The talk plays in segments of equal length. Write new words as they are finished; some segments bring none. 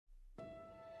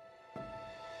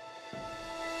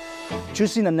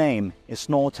Choosing a name is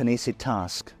not an easy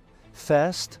task.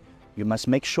 First, you must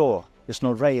make sure it's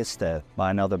not registered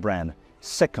by another brand.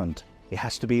 Second, it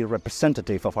has to be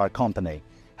representative of our company,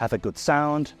 have a good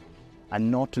sound, and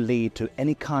not to lead to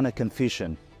any kind of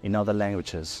confusion in other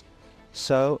languages.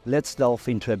 So let's delve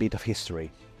into a bit of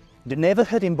history. The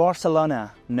neighborhood in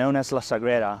Barcelona, known as La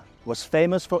Sagrera, was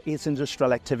famous for its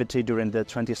industrial activity during the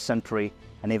 20th century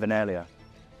and even earlier.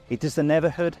 It is the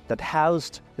neighborhood that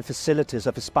housed the facilities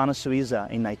of Hispano Suiza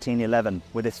in 1911,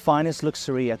 where its finest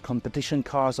luxury and competition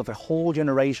cars of a whole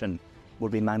generation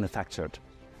would be manufactured.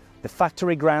 The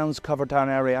factory grounds covered an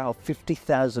area of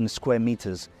 50,000 square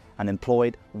meters and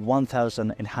employed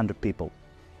 1,100 people.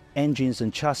 Engines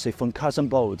and chassis from cars and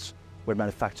boats were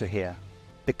manufactured here.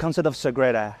 The concept of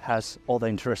Sagrera has other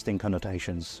interesting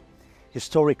connotations.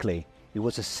 Historically, it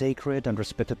was a sacred and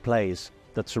respected place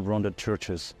that surrounded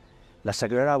churches. La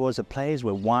Sagrera was a place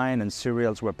where wine and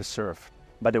cereals were preserved.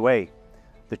 By the way,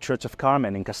 the Church of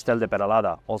Carmen in Castel de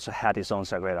Peralada also had its own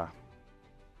Sagrera.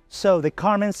 So the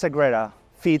Carmen Sagrera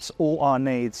feeds all our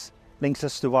needs, links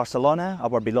us to Barcelona,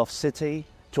 our beloved city,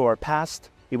 to our past.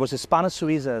 It was Hispano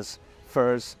Suiza's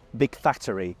first big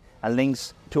factory and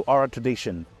links to our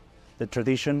tradition, the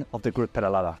tradition of the Group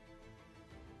Peralada.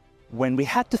 When we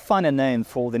had to find a name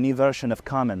for the new version of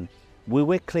Carmen, we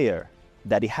were clear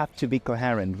that it had to be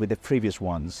coherent with the previous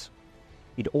ones.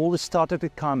 It all started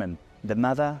with Carmen, the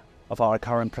mother of our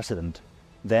current president,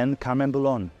 then Carmen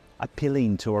Bulón,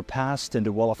 appealing to our past in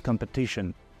the world of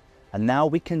competition, and now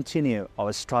we continue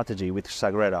our strategy with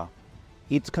Sagrera.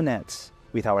 It connects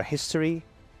with our history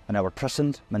and our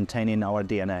present, maintaining our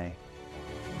DNA.